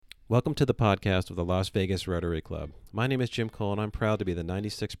Welcome to the podcast of the Las Vegas Rotary Club. My name is Jim Cole, and I'm proud to be the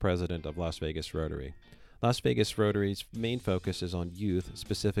 96th president of Las Vegas Rotary. Las Vegas Rotary's main focus is on youth,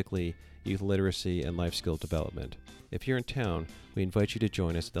 specifically youth literacy and life skill development. If you're in town, we invite you to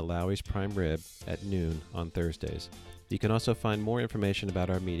join us at the Lowry's Prime Rib at noon on Thursdays. You can also find more information about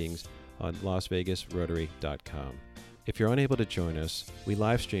our meetings on lasvegasrotary.com. If you're unable to join us, we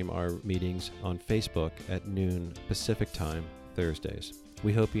live stream our meetings on Facebook at noon Pacific Time, Thursdays.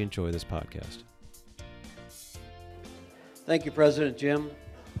 We hope you enjoy this podcast. Thank you, President Jim.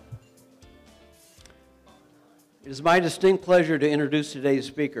 It is my distinct pleasure to introduce today's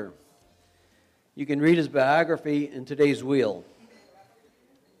speaker. You can read his biography in today's wheel.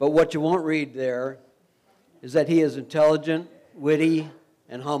 But what you won't read there is that he is intelligent, witty,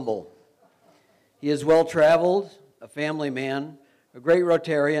 and humble. He is well-traveled, a family man, a great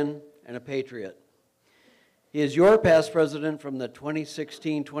Rotarian, and a patriot. He is your past president from the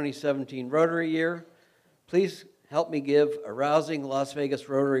 2016-2017 Rotary year. Please help me give a rousing Las Vegas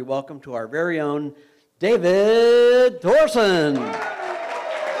Rotary welcome to our very own David Thorson.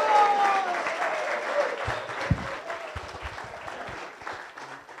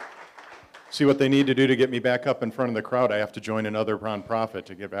 See what they need to do to get me back up in front of the crowd. I have to join another nonprofit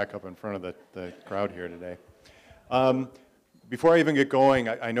to get back up in front of the crowd here today. Before I even get going,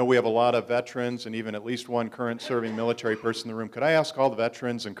 I know we have a lot of veterans and even at least one current serving military person in the room. Could I ask all the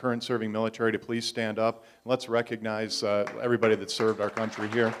veterans and current serving military to please stand up? Let's recognize everybody that served our country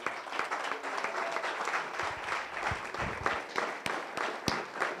here.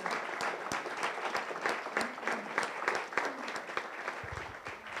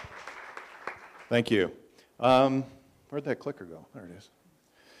 Thank you. Where'd that clicker go? There it is.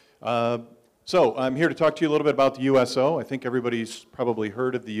 So I'm here to talk to you a little bit about the USO. I think everybody's probably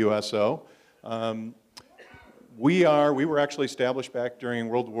heard of the USO. We were actually established back during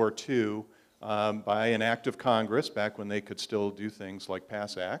World War II by an act of Congress, back when they could still do things like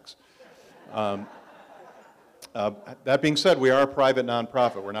pass acts. That being said, we are a private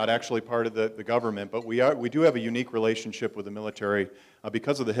nonprofit. We're not actually part of the government, but we do have a unique relationship with the military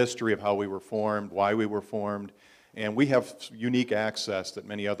because of the history of how we were formed, why we were formed, and we have unique access that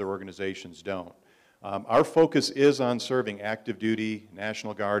many other organizations don't. Our focus is on serving active duty,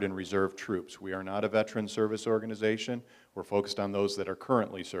 National Guard, and Reserve troops. We are not a veteran service organization. We're focused on those that are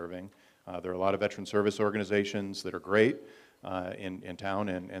currently serving. There are a lot of veteran service organizations that are great in town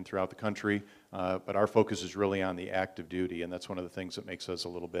and throughout the country, but our focus is really on the active duty, and that's one of the things that makes us a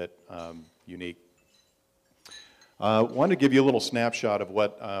little bit unique. I wanted to give you a little snapshot of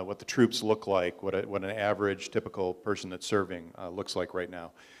what the troops look like, what an average, typical person that's serving looks like right now.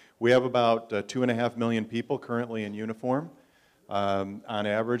 We have about 2.5 million people currently in uniform. On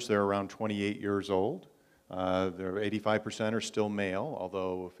average, they're around 28 years old. They're 85% are still male,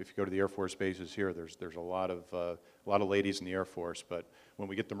 although if you go to the Air Force bases here, there's a lot of ladies in the Air Force, but when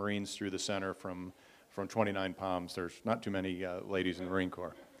we get the Marines through the center from 29 Palms, there's not too many ladies in the Marine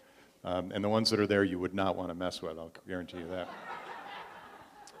Corps. And the ones that are there you would not want to mess with, I'll guarantee you that.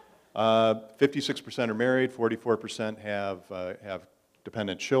 56% are married, 44% have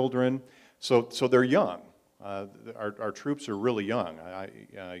dependent children, so they're young. Our troops are really young.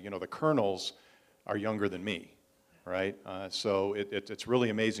 The colonels are younger than me, right? So it's really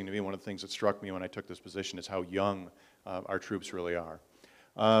amazing to me. One of the things that struck me when I took this position is how young our troops really are.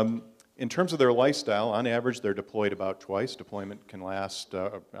 In terms of their lifestyle, on average, they're deployed about twice. Deployment can last,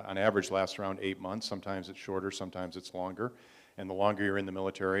 on average, lasts around 8 months. Sometimes it's shorter, sometimes it's longer. And the longer you're in the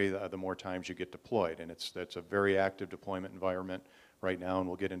military, the more times you get deployed. And it's a very active deployment environment right now, and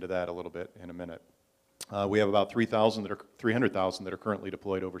we'll get into that a little bit in a minute. We have about 300,000 that are currently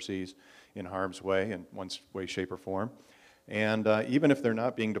deployed overseas in harm's way in one way, shape, or form. And even if they're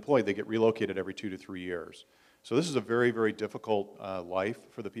not being deployed, they get relocated every 2 to 3 years. So this is a very, very difficult life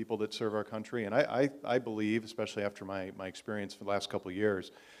for the people that serve our country, and I believe, especially after my experience for the last couple of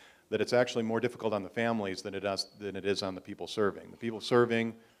years, that it's actually more difficult on the families than it is on the people serving. The people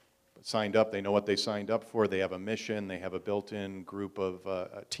serving signed up, they know what they signed up for, they have a mission, they have a built-in group of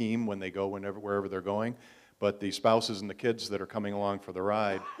a team when they go wherever they're going, but the spouses and the kids that are coming along for the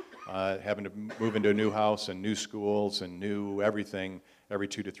ride, having to move into a new house and new schools and new everything every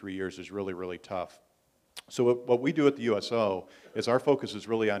 2 to 3 years is really, really tough. So what we do at the USO is our focus is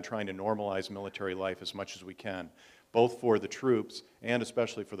really on trying to normalize military life as much as we can, both for the troops and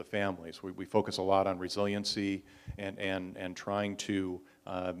especially for the families. We focus a lot on resiliency and trying to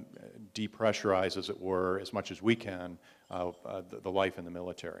depressurize, as it were, as much as we can, the life in the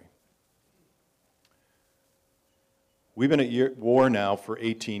military. We've been at war now for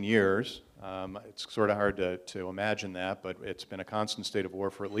 18 years. It's sort of hard to imagine that, but it's been a constant state of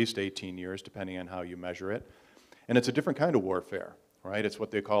war for at least 18 years, depending on how you measure it. And it's a different kind of warfare, right? It's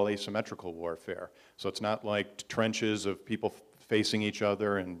what they call asymmetrical warfare. So it's not like trenches of people facing each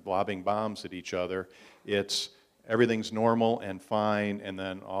other and lobbing bombs at each other. It's everything's normal and fine, and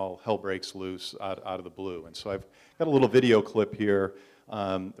then all hell breaks loose out of the blue. And so I've got a little video clip here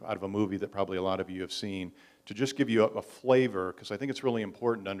out of a movie that probably a lot of you have seen to just give you a flavor, because I think it's really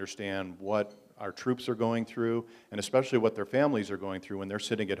important to understand what our troops are going through, and especially what their families are going through when they're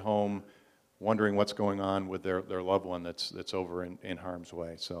sitting at home wondering what's going on with their loved one that's over in harm's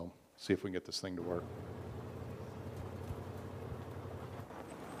way. So see if we can get this thing to work.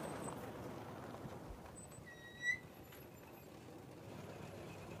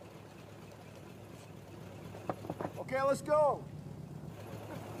 Okay, let's go.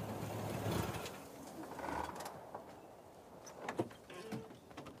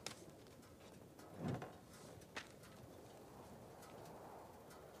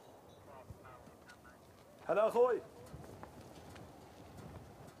 Hello, Roy.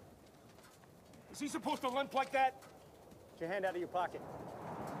 Is he supposed to limp like that? Get your hand out of your pocket.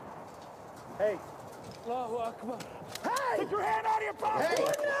 Hey. Allahu Akbar. Hey! Take your hand out of your pocket! Hey!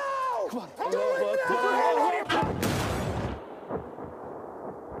 No! Come on. Hey, no! Take your hand out of your pocket!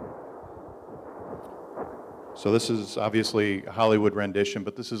 So this is obviously a Hollywood rendition,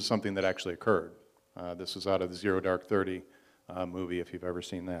 but this is something that actually occurred. This is out of the Zero Dark 30 movie, if you've ever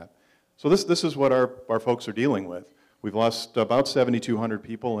seen that. So this is what our folks are dealing with. We've lost about 7,200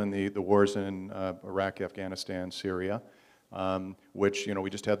 people in the wars in Iraq, Afghanistan, Syria, which, you know,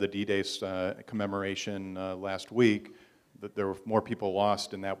 we just had the D-Day commemoration last week. That there were more people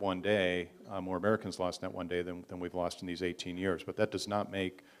lost in that one day, more Americans lost in that one day than we've lost in these 18 years. But that does not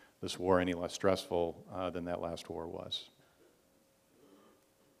make this war any less stressful than that last war was.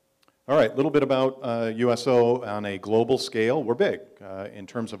 All right, a little bit about USO on a global scale. We're big in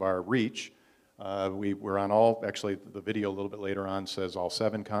terms of our reach. We're on all, actually the video a little bit later on says all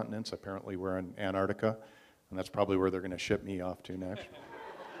 7 continents. Apparently we're in Antarctica, and that's probably where they're going to ship me off to next.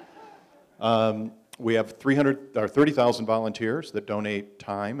 We have 30,000 volunteers that donate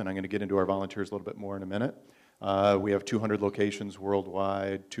time, and I'm going to get into our volunteers a little bit more in a minute. We have 200 locations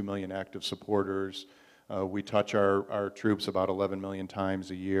worldwide, 2 million active supporters. We touch our troops about 11 million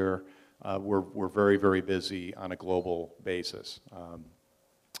times a year. We're very, very busy on a global basis.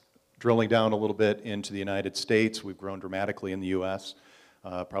 Drilling down a little bit into the United States, we've grown dramatically in the U.S.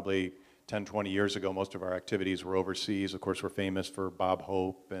 Probably 10, 20 years ago, most of our activities were overseas. Of course, we're famous for Bob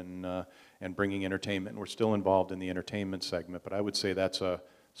Hope and bringing entertainment. And we're still involved in the entertainment segment, but I would say that's a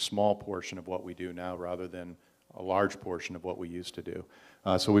small portion of what we do now rather than a large portion of what we used to do.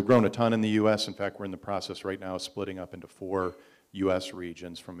 So we've grown a ton in the U.S. In fact, we're in the process right now of splitting up into 4 U.S.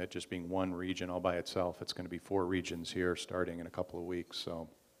 regions from it just being one region all by itself. It's going to be 4 regions here starting in a couple of weeks. So,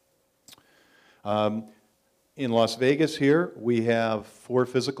 in Las Vegas here, we have 4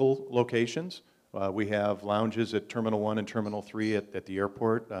 physical locations. We have lounges at Terminal 1 and Terminal 3 at the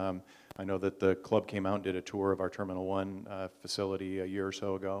airport. I know that the club came out and did a tour of our Terminal 1 facility a year or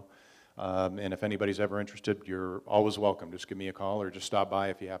so ago. And if anybody's ever interested, you're always welcome. Just give me a call or just stop by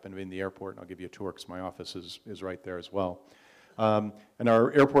if you happen to be in the airport, and I'll give you a tour because my office is right there as well. And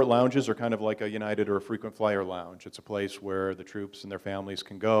our airport lounges are kind of like a United or a frequent flyer lounge. It's a place where the troops and their families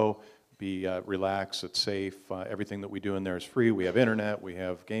can go, be relaxed, it's safe. Everything that we do in there is free. We have internet, we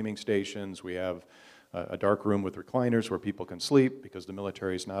have gaming stations, we have a dark room with recliners where people can sleep because the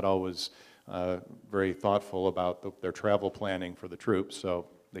military is not always very thoughtful about their travel planning for the troops. So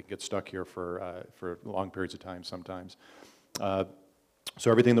they can get stuck here for long periods of time sometimes. So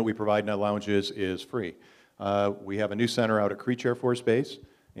everything that we provide in our lounges is free. We have a new center out at Creech Air Force Base.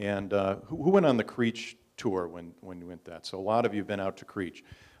 And who went on the Creech tour when you went that? So a lot of you have been out to Creech.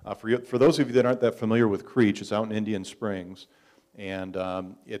 For those of you that aren't that familiar with Creech, it's out in Indian Springs. And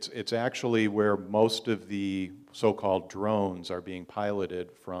it's actually where most of the so-called drones are being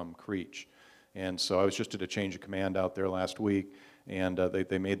piloted from Creech. And so I was just at a change of command out there last week, and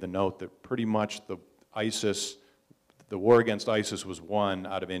they made the note that pretty much the war against ISIS was won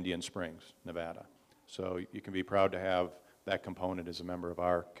out of Indian Springs, Nevada. So you can be proud to have that component as a member of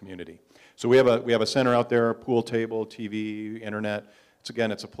our community. So we have a center out there, pool table, TV, internet.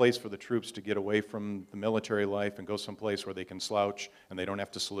 It's a place for the troops to get away from the military life and go someplace where they can slouch and they don't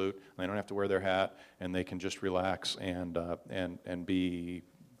have to salute, and they don't have to wear their hat, and they can just relax and be,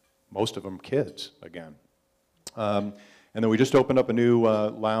 most of them, kids again. And then we just opened up a new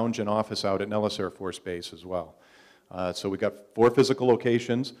lounge and office out at Nellis Air Force Base as well. So we got 4 physical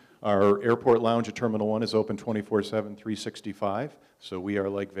locations. Our airport lounge at Terminal 1 is open 24/7, 365. So we are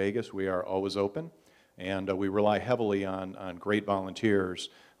like Vegas, we are always open. And we rely heavily on great volunteers.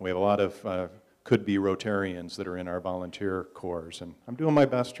 We have a lot of could-be Rotarians that are in our volunteer corps, and I'm doing my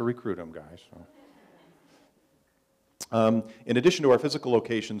best to recruit them, guys. So. In addition to our physical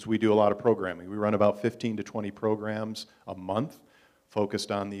locations, we do a lot of programming. We run about 15 to 20 programs a month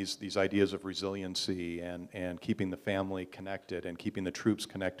focused on these ideas of resiliency and keeping the family connected and keeping the troops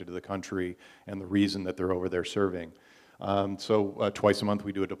connected to the country and the reason that they're over there serving. Twice a month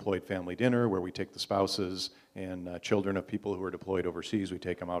we do a deployed family dinner where we take the spouses and children of people who are deployed overseas. We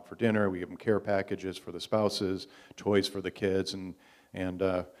take them out for dinner. We give them care packages for the spouses, toys for the kids, and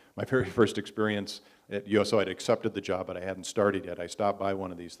my very first experience at USO, I'd accepted the job, but I hadn't started yet. I stopped by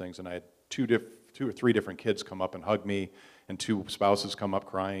one of these things, and I had two or three different kids come up and hug me, and 2 spouses come up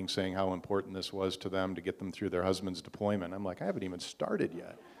crying, saying how important this was to them to get them through their husband's deployment. I'm like, I haven't even started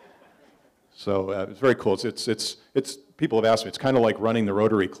yet. So it's very cool. It's people have asked me, it's kind of like running the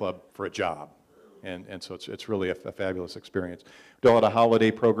Rotary Club for a job. And so it's really a fabulous experience. We do a lot of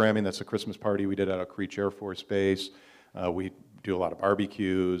holiday programming. That's a Christmas party we did out of Creech Air Force Base. We do a lot of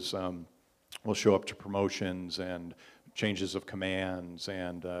barbecues. We'll show up to promotions and changes of commands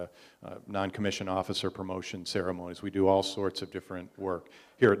and non-commissioned officer promotion ceremonies. We do all sorts of different work.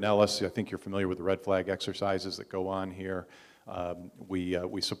 Here at Nellis, I think you're familiar with the red flag exercises that go on here.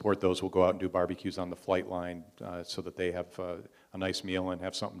 We support those. We'll go out and do barbecues on the flight line so that they have a nice meal and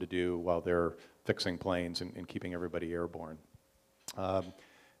have something to do while they're fixing planes and keeping everybody airborne. Operation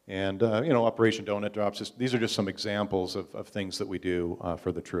Donut Drops, these are just some examples of things that we do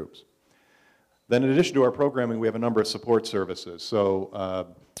for the troops. Then in addition to our programming, we have a number of support services. So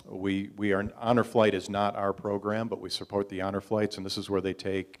Honor Flight is not our program, but we support the Honor Flights, and this is where they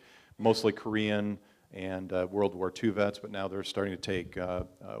take mostly Korean and World War II vets, but now they're starting to take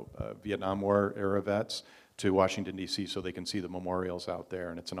Vietnam War era vets to Washington, D.C. so they can see the memorials out there,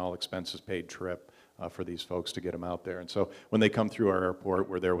 and it's an all expenses paid trip for these folks to get them out there. And so when they come through our airport,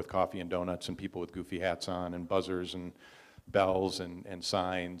 we're there with coffee and donuts and people with goofy hats on and buzzers and bells and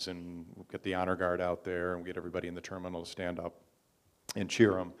signs, and we'll get the honor guard out there and we get everybody in the terminal to stand up and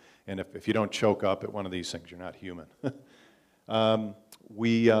cheer them. And if you don't choke up at one of these things, you're not human.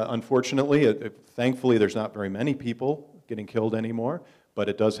 Unfortunately, thankfully, there's not very many people getting killed anymore, but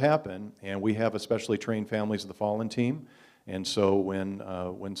it does happen, and we have especially trained Families of the Fallen team. And so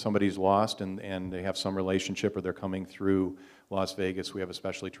when somebody's lost and they have some relationship or they're coming through Las Vegas, we have a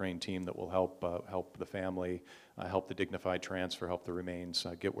specially trained team that will help the family, help the dignified transfer, help the remains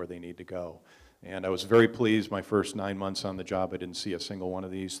get where they need to go. And I was very pleased my first 9 months on the job. I didn't see a single one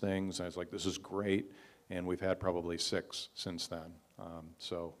of these things. I was like, this is great. And we've had probably 6 since then.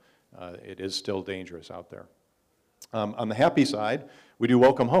 It is still dangerous out there. On the happy side, we do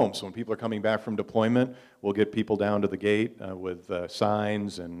welcome home. So when people are coming back from deployment, we'll get people down to the gate with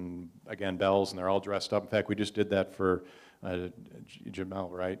signs and, again, bells, and they're all dressed up. In fact, we just did that for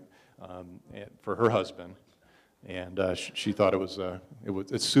Jamel, right, for her husband. And she thought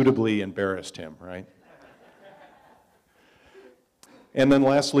it suitably embarrassed him, right? And then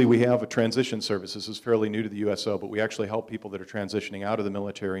lastly, we have a transition service. This is fairly new to the USO, but we actually help people that are transitioning out of the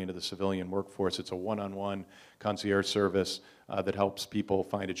military into the civilian workforce. It's a one-on-one concierge service that helps people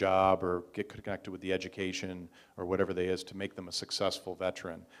find a job or get connected with the education or whatever they is to make them a successful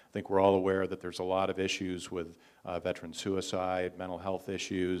veteran. I think we're all aware that there's a lot of issues with veteran suicide, mental health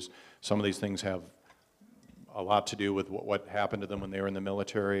issues. Some of these things have a lot to do with what happened to them when they were in the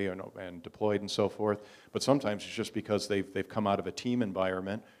military and deployed and so forth. But sometimes it's just because they've come out of a team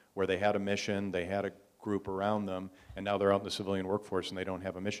environment where they had a mission, they had a group around them, and now they're out in the civilian workforce and they don't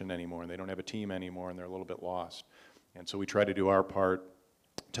have a mission anymore and they don't have a team anymore and they're a little bit lost. And so we try to do our part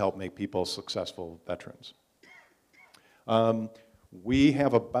to help make people successful veterans. We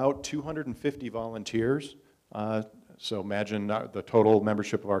have about 250 volunteers. So imagine the total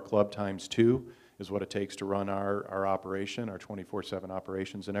membership of our club times 2. Is what it takes to run our operation, our 24/7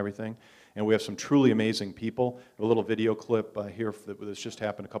 operations and everything. And we have some truly amazing people. A little video clip here this just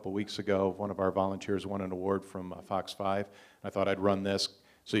happened a couple weeks ago. One of our volunteers won an award from Fox 5. I thought I'd run this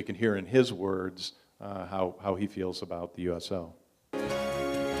so you can hear in his words how he feels about the USO.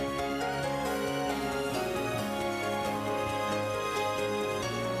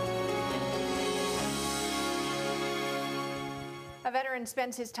 A veteran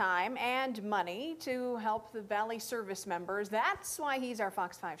spends his time and money to help the Valley service members. That's why he's our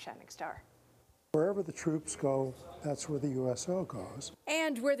Fox 5 Shining Star. Wherever the troops go, that's where the USO goes.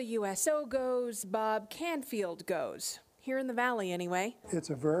 And where the USO goes, Bob Canfield goes. Here in the Valley, anyway. It's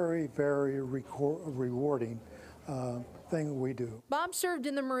a very, very rewarding thing we do. Bob served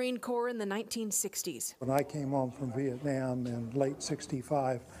in the Marine Corps in the 1960s. When I came home from Vietnam in late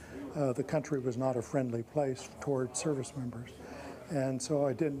 '65, the country was not a friendly place toward service members. And so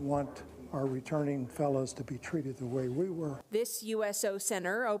I didn't want our returning fellows to be treated the way we were. This USO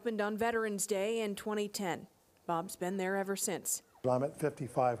Center opened on Veterans Day in 2010. Bob's been there ever since. I'm at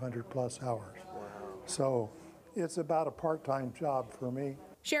 5,500 plus hours. So it's about a part-time job for me.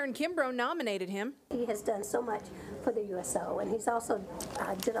 Sharon Kimbrough nominated him. He has done so much for the USO, and he's also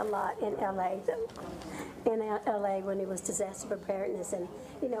did a lot in LA, when it was disaster preparedness. And,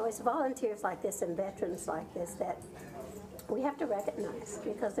 you know, it's volunteers like this and veterans like this that we have to recognize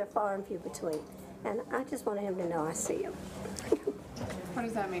because they're far and few between. And I just wanted him to know I see him. What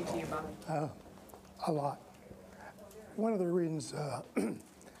does that mean to you, Bob? A lot. One of the reasons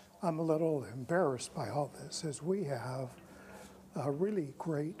I'm a little embarrassed by all this is we have a really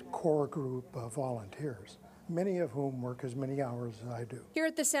great core group of volunteers, many of whom work as many hours as I do. Here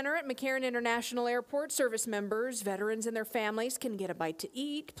at the center at McCarran International Airport, service members, veterans, and their families can get a bite to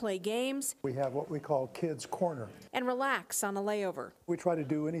eat, play games. We have what we call Kids Corner. And relax on a layover. We try to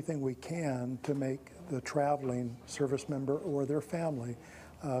do anything we can to make the traveling service member or their family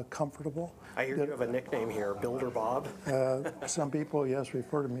comfortable. I hear you have a nickname here, Builder Bob. Some people, yes,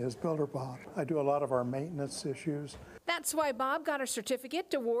 refer to me as Builder Bob. I do a lot of our maintenance issues. That's why Bob got a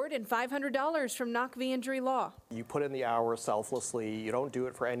certificate, award, and $500 from Knock v. Injury Law. You put in the hours selflessly. You don't do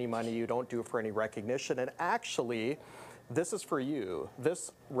it for any money. You don't do it for any recognition. And actually, this is for you.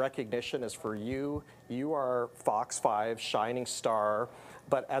 This recognition is for you. You are Fox 5's shining star.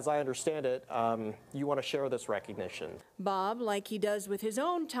 But as I understand it, you want to share this recognition. Bob, like he does with his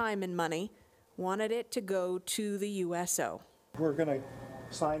own time and money, wanted it to go to the USO. We're going to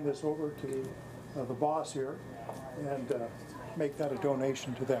sign this over to the boss here and make that a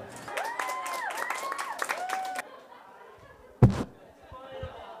donation to them.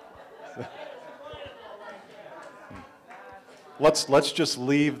 Let's just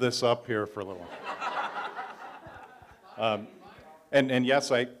leave this up here for a little while. And yes,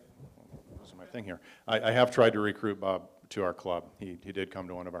 losing my thing here. I have tried to recruit Bob to our club. He did come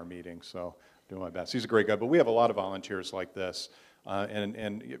to one of our meetings, so doing my best. He's a great guy, but we have a lot of volunteers like this,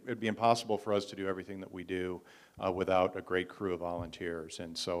 and it'd be impossible for us to do everything that we do without a great crew of volunteers.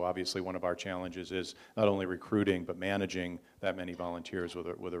 And so obviously one of our challenges is not only recruiting, but managing that many volunteers with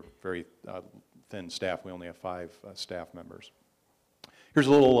a very thin staff. We only have 5 staff members. Here's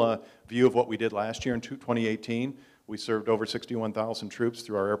a little view of what we did last year in 2018. We served over 61,000 troops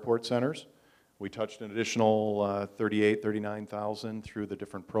through our airport centers. We touched an additional 39,000 through the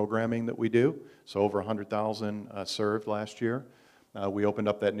different programming that we do. So over 100,000 served last year. We opened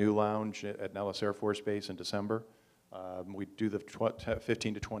up that new lounge at Nellis Air Force Base in December. We do the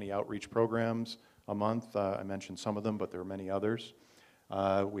 15 to 20 outreach programs a month. I mentioned some of them, but there are many others.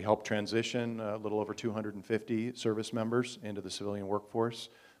 We helped transition a little over 250 service members into the civilian workforce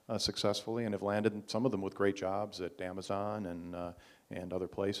successfully, and have landed some of them with great jobs at Amazon and other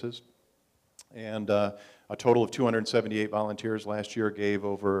places. And a total of 278 volunteers last year gave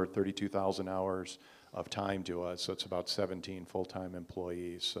over 32,000 hours of time to us, so it's about 17 full-time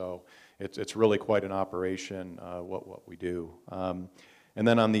employees. So it's really quite an operation, what we do. And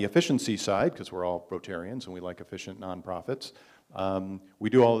then on the efficiency side, because we're all Rotarians and we like efficient nonprofits, we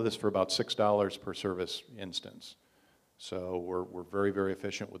do all of this for about $6 per service instance. So we're very, very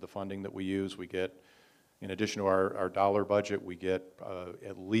efficient with the funding that we use. We get, in addition to our dollar budget, we get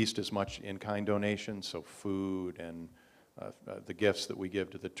at least as much in-kind donations, so food and the gifts that we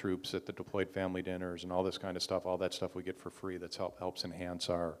give to the troops at the deployed family dinners and all this kind of stuff, all that stuff we get for free that helps enhance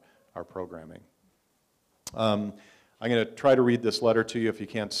our programming. I'm going to try to read this letter to you if you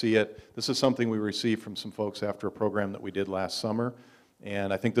can't see it. This is something we received from some folks after a program that we did last summer,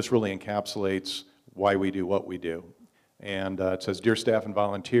 and I think this really encapsulates why we do what we do. And it says, "Dear staff and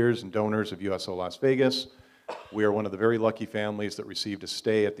volunteers and donors of USO Las Vegas, we are one of the very lucky families that received a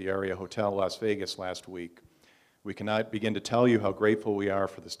stay at the Aria Hotel Las Vegas last week. We cannot begin to tell you how grateful we are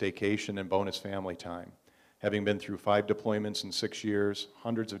for the staycation and bonus family time. Having been through 5 deployments in 6 years,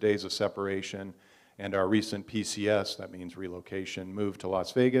 hundreds of days of separation, and our recent PCS, that means relocation, move to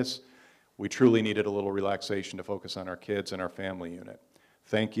Las Vegas, we truly needed a little relaxation to focus on our kids and our family unit.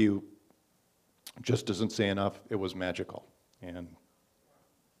 Thank you. Just doesn't say enough. It was magical." And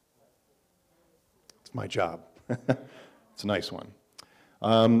it's my job. It's a nice one.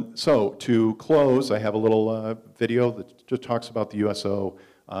 So to close, I have a little video that just talks about the USO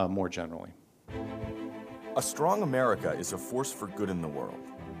more generally. A strong America is a force for good in the world,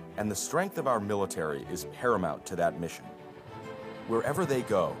 and the strength of our military is paramount to that mission. Wherever they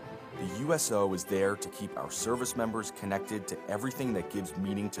go, The USO is there to keep our service members connected to everything that gives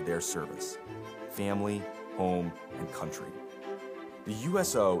meaning to their service: family, home, and country. The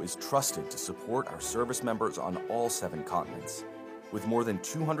USO is trusted to support our service members on all 7 continents. With more than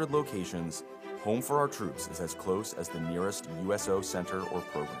 200 locations, Home for Our Troops is as close as the nearest USO center or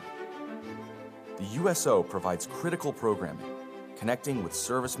program. The USO provides critical programming, connecting with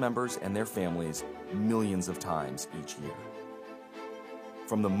service members and their families millions of times each year.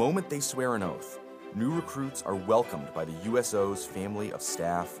 From the moment they swear an oath, new recruits are welcomed by the USO's family of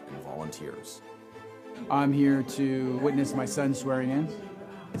staff and volunteers. I'm here to witness my son swearing in.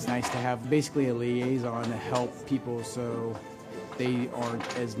 It's nice to have basically a liaison to help people so they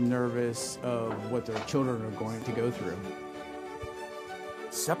aren't as nervous of what their children are going to go through.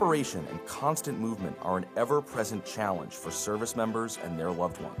 Separation and constant movement are an ever-present challenge for service members and their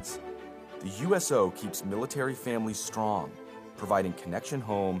loved ones. The USO keeps military families strong, providing connection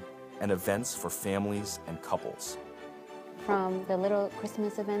home and events for families and couples. From the little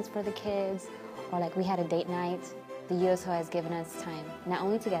Christmas events for the kids, or like we had a date night, the USO has given us time, not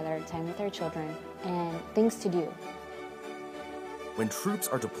only together, time with our children, and things to do. When troops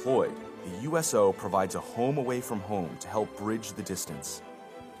are deployed, the USO provides a home away from home to help bridge the distance.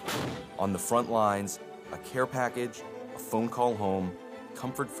 On the front lines, a care package, a phone call home,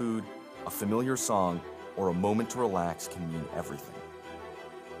 comfort food, a familiar song, or a moment to relax can mean everything.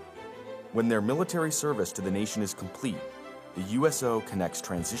 When their military service to the nation is complete, the USO connects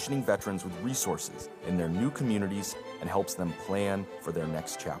transitioning veterans with resources in their new communities and helps them plan for their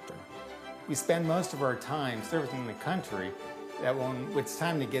next chapter. We spend most of our time servicing the country, that when it's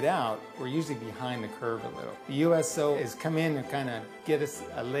time to get out, we're usually behind the curve a little. The USO has come in and kind of get us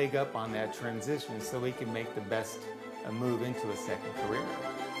a leg up on that transition so we can make the best move into a second career.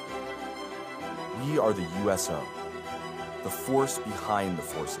 We are the USO, the force behind the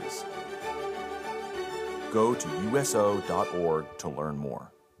forces. Go to uso.org to learn more.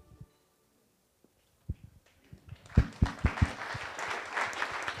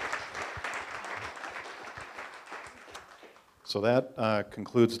 So that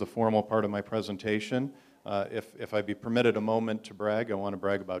concludes the formal part of my presentation. If I'd be permitted a moment to brag, I want to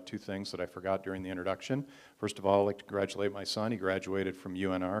brag about 2 things that I forgot during the introduction. First of all, I'd like to congratulate my son. He graduated from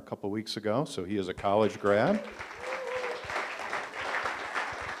UNR a couple weeks ago, so he is a college grad.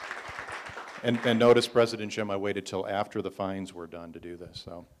 And notice, President Jim, I waited till after the fines were done to do this.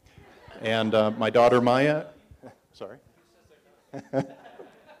 So, and my daughter Maya, sorry. Yeah,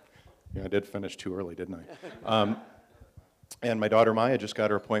 I did finish too early, didn't I? And my daughter Maya just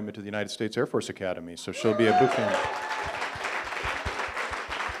got her appointment to the United States Air Force Academy, so she'll be a boot camp.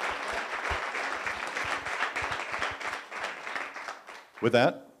 With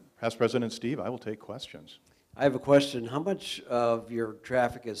that, Past President Steve, I will take questions. I have a question. How much of your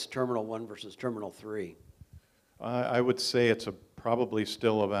traffic is Terminal 1 versus Terminal 3? I would say it's probably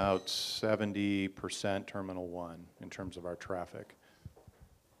still about 70% Terminal 1 in terms of our traffic.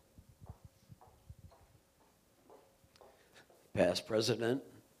 Past President,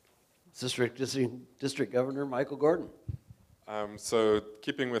 District Governor Michael Gordon. So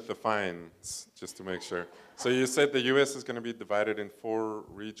keeping with the fines, just to make sure. So you said the U.S. is going to be divided in 4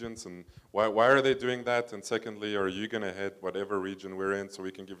 regions, and why are they doing that? And secondly, are you going to hit whatever region we're in so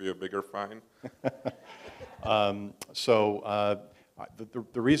we can give you a bigger fine? The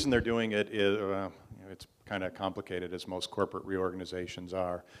reason they're doing it is, it's kind of complicated, as most corporate reorganizations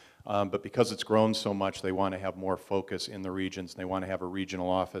are. But because it's grown so much, they want to have more focus in the regions. They want to have a regional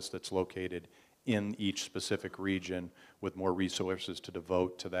office that's located in each specific region with more resources to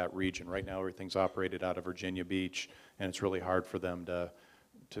devote to that region. Right now, everything's operated out of Virginia Beach, and it's really hard for them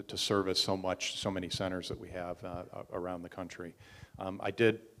to service so many centers that we have around the country. I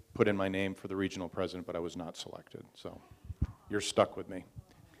did put in my name for the regional president, but I was not selected. So you're stuck with me.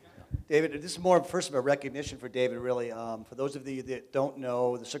 David, this is more first of a recognition for David, really. For those of you that don't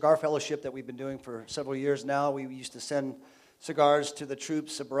know, the Cigar Fellowship that we've been doing for several years now, we used to send cigars to the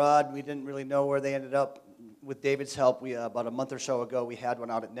troops abroad. We didn't really know where they ended up. With David's help, about a month or so ago, we had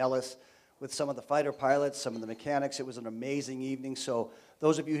one out at Nellis with some of the fighter pilots, some of the mechanics. It was an amazing evening. So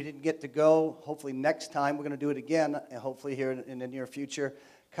those of you who didn't get to go, hopefully next time we're going to do it again, and hopefully here in the near future,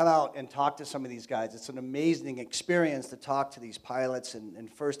 come out and talk to some of these guys. It's an amazing experience to talk to these pilots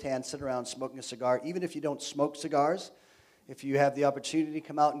and firsthand sit around smoking a cigar. Even if you don't smoke cigars, if you have the opportunity to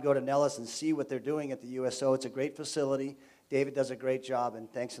come out and go to Nellis and see what they're doing at the USO, it's a great facility. David does a great job,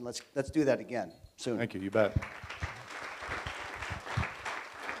 and thanks, and let's do that again soon. Thank you, you bet.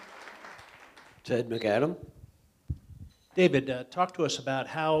 Ted McAdam. David, talk to us about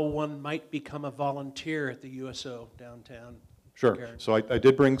how one might become a volunteer at the USO downtown Sure. Karen? So I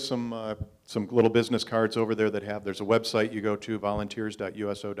did bring some little business cards over there that have, there's a website you go to,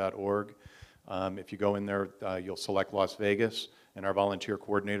 volunteers.uso.org. If you go in there, you'll select Las Vegas, and our volunteer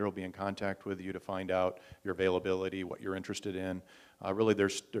coordinator will be in contact with you to find out your availability, what you're interested in. Really,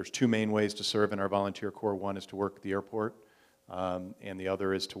 there's two main ways to serve in our volunteer corps. One is to work at the airport, and the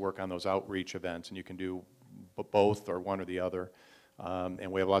other is to work on those outreach events, and you can do both or one or the other.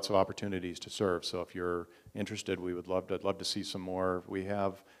 And we have lots of opportunities to serve. So if you're interested, I'd love to see some more. We've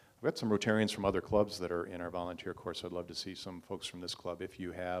got some Rotarians from other clubs that are in our volunteer corps, so I'd love to see some folks from this club if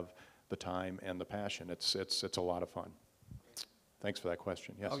you have the time and the passion. It's a lot of fun. Thanks for that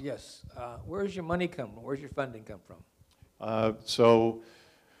question. Yes. Oh, yes. Where's your money come from? Where's your funding come from? So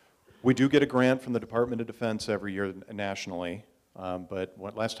we do get a grant from the Department of Defense every year nationally, but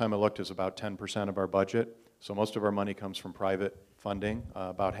last time I looked, it was about 10% of our budget. So most of our money comes from private funding.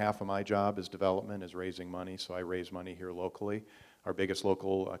 About half of my job is development, is raising money, so I raise money here locally. Our biggest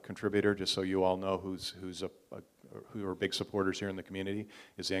local contributor, just so you all know who are big supporters here in the community,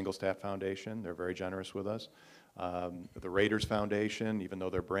 is the Engelstadt Foundation. They're very generous with us. The Raiders Foundation, even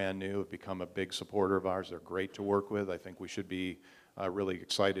though they're brand new, have become a big supporter of ours. They're great to work with. I think we should be really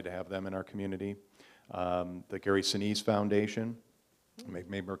excited to have them in our community. The Gary Sinise Foundation,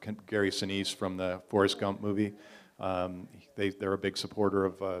 maybe Gary Sinise from the Forrest Gump movie. They're a big supporter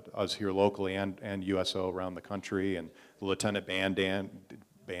of us here locally and USO around the country. And the Lieutenant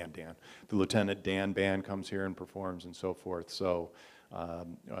Dan Band comes here and performs and so forth. So,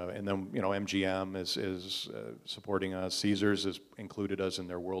 and then MGM is supporting us. Caesars has included us in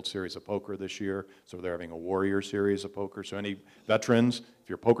their World Series of Poker this year. So they're having a Warrior Series of Poker. So any veterans, if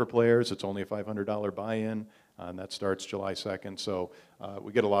you're poker players, it's only a $500 buy-in. And that starts July 2nd. So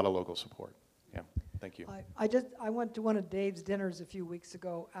we get a lot of local support. Yeah, thank you. I went to one of Dave's dinners a few weeks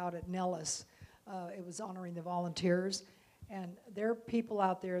ago out at Nellis. It was honoring the volunteers. And there are people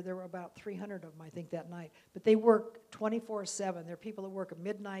out there, there were about 300 of them, I think, that night. But they work 24/7. There are people that work at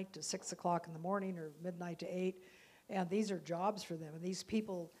midnight to 6 o'clock in the morning or midnight to 8. And these are jobs for them. And these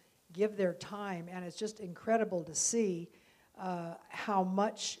people give their time. And it's just incredible to see how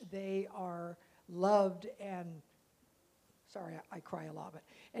much they are loved and, sorry, I cry a lot. But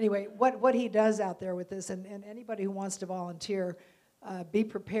anyway, what he does out there with this, and anybody who wants to volunteer, be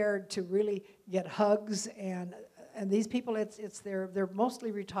prepared to really get hugs. And these people, they're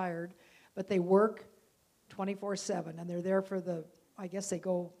mostly retired, but they work 24/7, and they're there for I guess they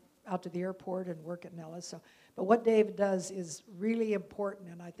go out to the airport and work at Nellis. So, but what Dave does is really important,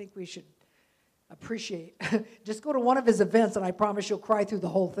 and I think we should appreciate. Just go to one of his events, and I promise you'll cry through the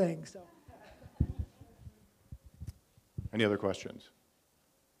whole thing. So. Any other questions?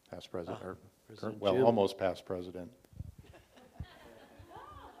 Past president, or President well, Jim. almost past president.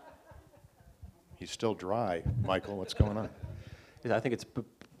 He's still dry. Michael, what's going on? I think it's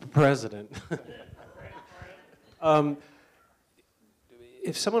president.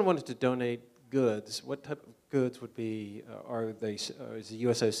 If someone wanted to donate goods, what type of goods would be, is the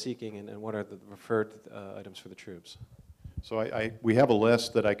USO seeking, and what are the preferred items for the troops? So we have a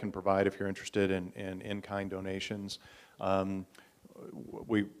list that I can provide if you're interested in in-kind donations. One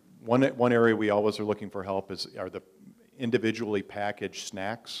area we always are looking for help are the individually packaged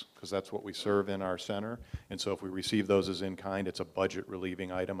snacks, because that's what we serve in our center. And so if we receive those as in-kind, it's a budget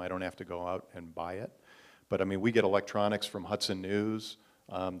relieving item. I don't have to go out and buy it. But I mean, we get electronics from Hudson News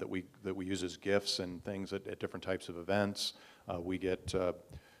that we use as gifts and things at different types of events. We get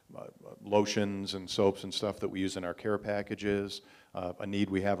lotions and soaps and stuff that we use in our care packages. A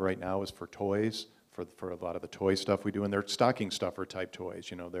need we have right now is for toys, for a lot of the toy stuff we do. And they're stocking stuffer type toys.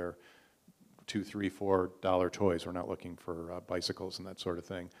 You know, they're $2, $3, $4 toys. We're not looking for bicycles and that sort of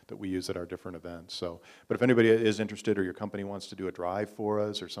thing that we use at our different events. So, but if anybody is interested or your company wants to do a drive for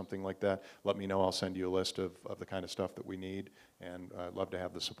us or something like that, let me know. I'll send you a list of the kind of stuff that we need, and I'd love to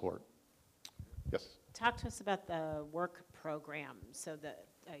have the support. Yes? Talk to us about the work program. So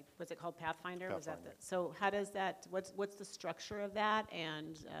was it called Pathfinder? Pathfinder. Was that so how does that, what's the structure of that,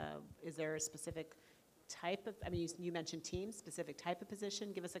 and is there a specific type of, I mean, you mentioned teams, specific type of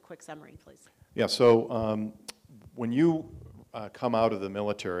position. Give us a quick summary, please. Yeah, so when you come out of the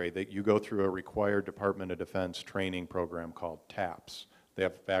military, you go through a required Department of Defense training program called TAPS. They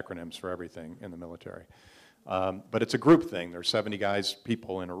have acronyms for everything in the military. But it's a group thing. There's 70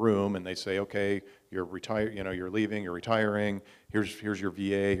 people in a room, and they say, okay, you're retired, you're leaving, you're retiring. Here's your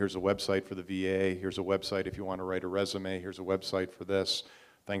VA. Here's a website for the VA. Here's a website if you want to write a resume. Here's a website for this.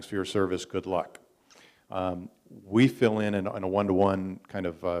 Thanks for your service. Good luck. We fill in a one-to-one kind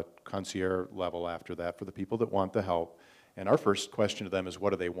of concierge level after that for the people that want the help. And our first question to them is,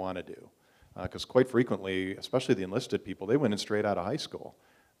 what do they want to do? Because quite frequently, especially the enlisted people, they went in straight out of high school.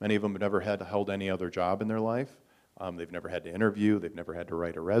 Many of them have never held any other job in their life. They've never had to interview. They've never had to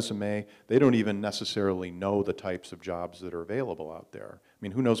write a resume. They don't even necessarily know the types of jobs that are available out there. I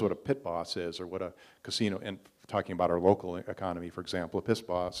mean, who knows what a pit boss is, or what a casino, and talking about our local economy, for example, a pit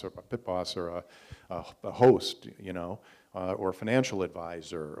boss or a host, you know, or a financial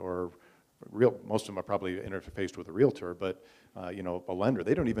advisor, or most of them are probably interfaced with a realtor, but you know, a lender.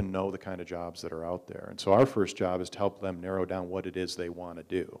 They don't even know the kind of jobs that are out there. And so our first job is to help them narrow down what it is they want to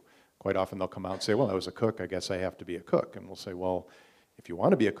do. Quite often they'll come out and say, well, I was a cook, I guess I have to be a cook. And we'll say, well, if you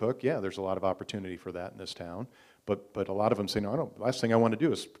want to be a cook, yeah, there's a lot of opportunity for that in this town. But a lot of them say, no, the last thing I want to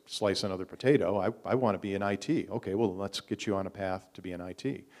do is slice another potato. I want to be in IT. Okay, well, let's get you on a path to be in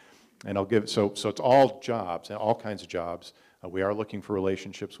IT. And I'll give, so it's all jobs, all kinds of jobs. We are looking for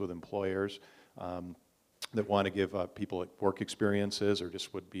relationships with employers that want to give people work experiences or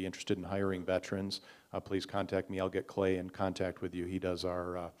just would be interested in hiring veterans. Please contact me. I'll get Clay in contact with you. He does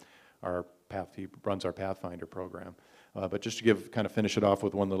he runs our Pathfinder program. But just to kind of finish it off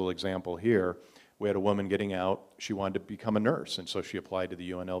with one little example here, we had a woman getting out. She wanted to become a nurse, and so she applied to the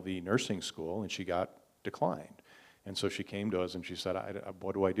UNLV nursing school, and she got declined. And so she came to us and she said,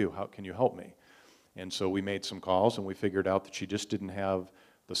 what do I do? How can you help me? And so we made some calls, and we figured out that she just didn't have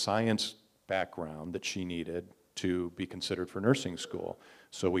the science background that she needed to be considered for nursing school.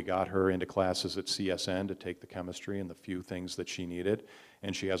 So we got her into classes at CSN to take the chemistry and the few things that she needed,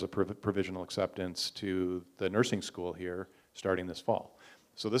 and she has a provisional acceptance to the nursing school here starting this fall.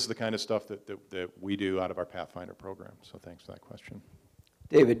 So this is the kind of stuff that we do out of our Pathfinder program. So thanks for that question.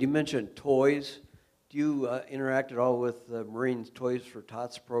 David, you mentioned toys. Do you interact at all with the Marines Toys for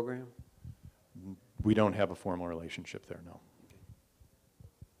Tots program? We don't have a formal relationship there, no.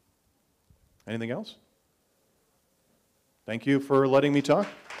 Anything else? Thank you for letting me talk.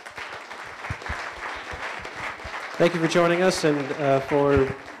 Thank you for joining us and for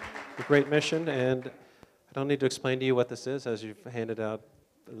the great mission. And I don't need to explain to you what this is, as you've handed out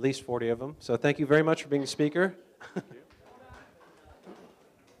at least 40 of them. So thank you very much for being the speaker.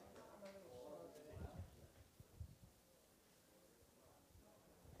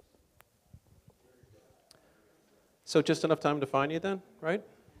 So just enough time to find you then, right?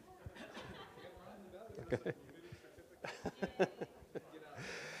 Okay.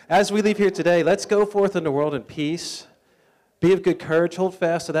 As we leave here today, let's go forth in the world in peace. Be of good courage, hold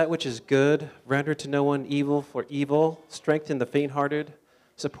fast to that which is good, render to no one evil for evil, strengthen the faint-hearted,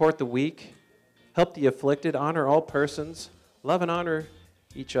 support the weak, help the afflicted, honor all persons, love and honor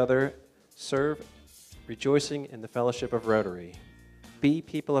each other, serve, rejoicing in the fellowship of Rotary. Be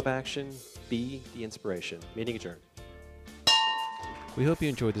people of action, be the inspiration. Meeting adjourned. We hope you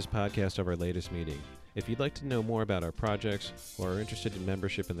enjoyed this podcast of our latest meeting. If you'd like to know more about our projects or are interested in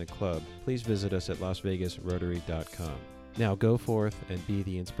membership in the club, please visit us at lasvegasrotary.com. Now go forth and be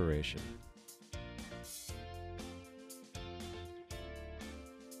the inspiration.